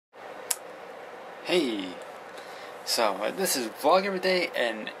Hey, so this is Vlog Every Day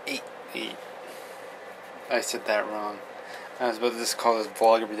and 8. I said that wrong. I was about to just call this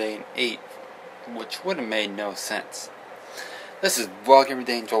Vlog Every Day and 8, which would have made no sense. This is Vlog Every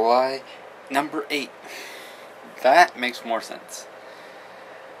Day in July, number 8. That makes more sense.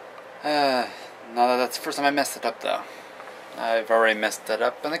 Now that's the first time I messed it up though. I've already messed that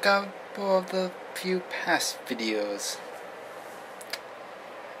up in a couple of the few past videos.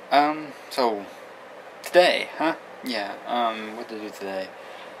 So today, yeah, what did I do today?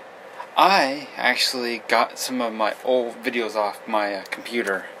 I actually got some of my old videos off my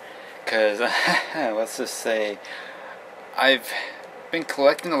computer, because, let's just say, I've been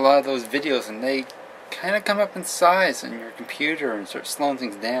collecting a lot of those videos, and they kind of come up in size on your computer and start slowing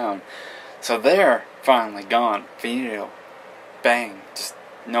things down. So they're finally gone. Video, bang, just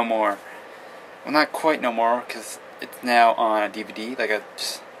no more. Well, not quite no more, because it's now on a DVD, like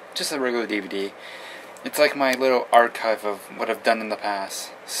just a regular DVD. It's like my little archive of what I've done in the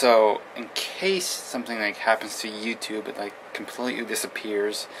past. So in case something like happens to YouTube, it like completely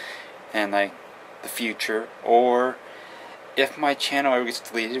disappears in like the future, or if my channel ever gets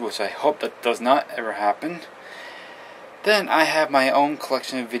deleted, which I hope that does not ever happen, then I have my own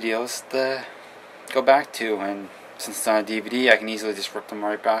collection of videos to go back to, and since it's on a DVD, I can easily just rip them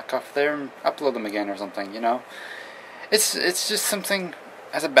right back off there and upload them again or something, you know? It's just something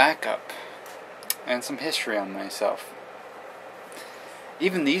as a backup and some history on myself.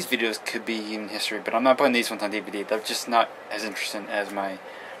 Even these videos could be in history, but I'm not putting these ones on DVD. They're just not as interesting as my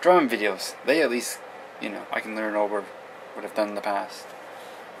drawing videos. They at least, you know, I can learn over what I've done in the past.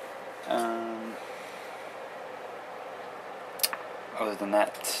 Other than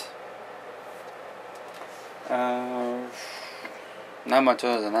that, not much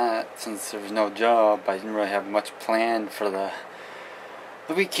other than that. Since there was no job, I didn't really have much planned for the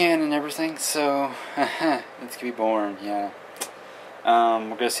weekend and everything, so it's gonna be boring, yeah.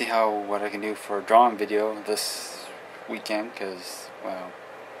 We're gonna see what I can do for a drawing video this weekend, because, well,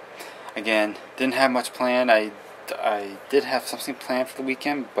 again, didn't have much planned. I did have something planned for the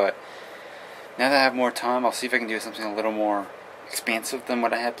weekend, but now that I have more time, I'll see if I can do something a little more expansive than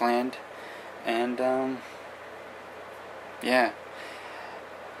what I had planned. And yeah,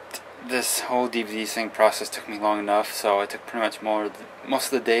 this whole DVD thing process took me long enough, so it took pretty much most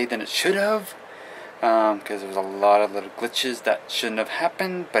of the day than it should have, because there was a lot of little glitches that shouldn't have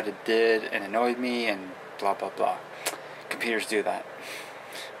happened, but it did, and annoyed me, and blah blah blah. Computers do that.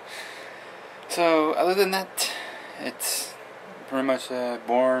 So other than that, it's pretty much a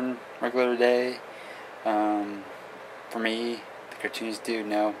boring regular day for me. The CartoonistDude,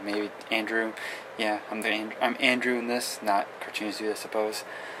 no, maybe Andrew. Yeah, I'm Andrew in this, not CartoonistDude, I suppose.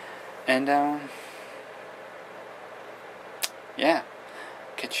 And yeah,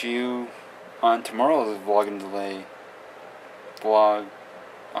 catch you on tomorrow's vlog and delay vlog.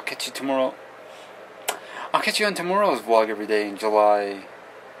 I'll catch you tomorrow. I'll catch you on tomorrow's vlog every day in July.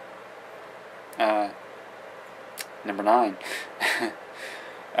 Number 9.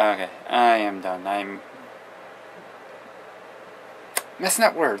 Okay, I am done. I'm messing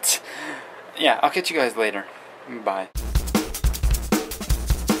up words. Yeah, I'll catch you guys later. Bye.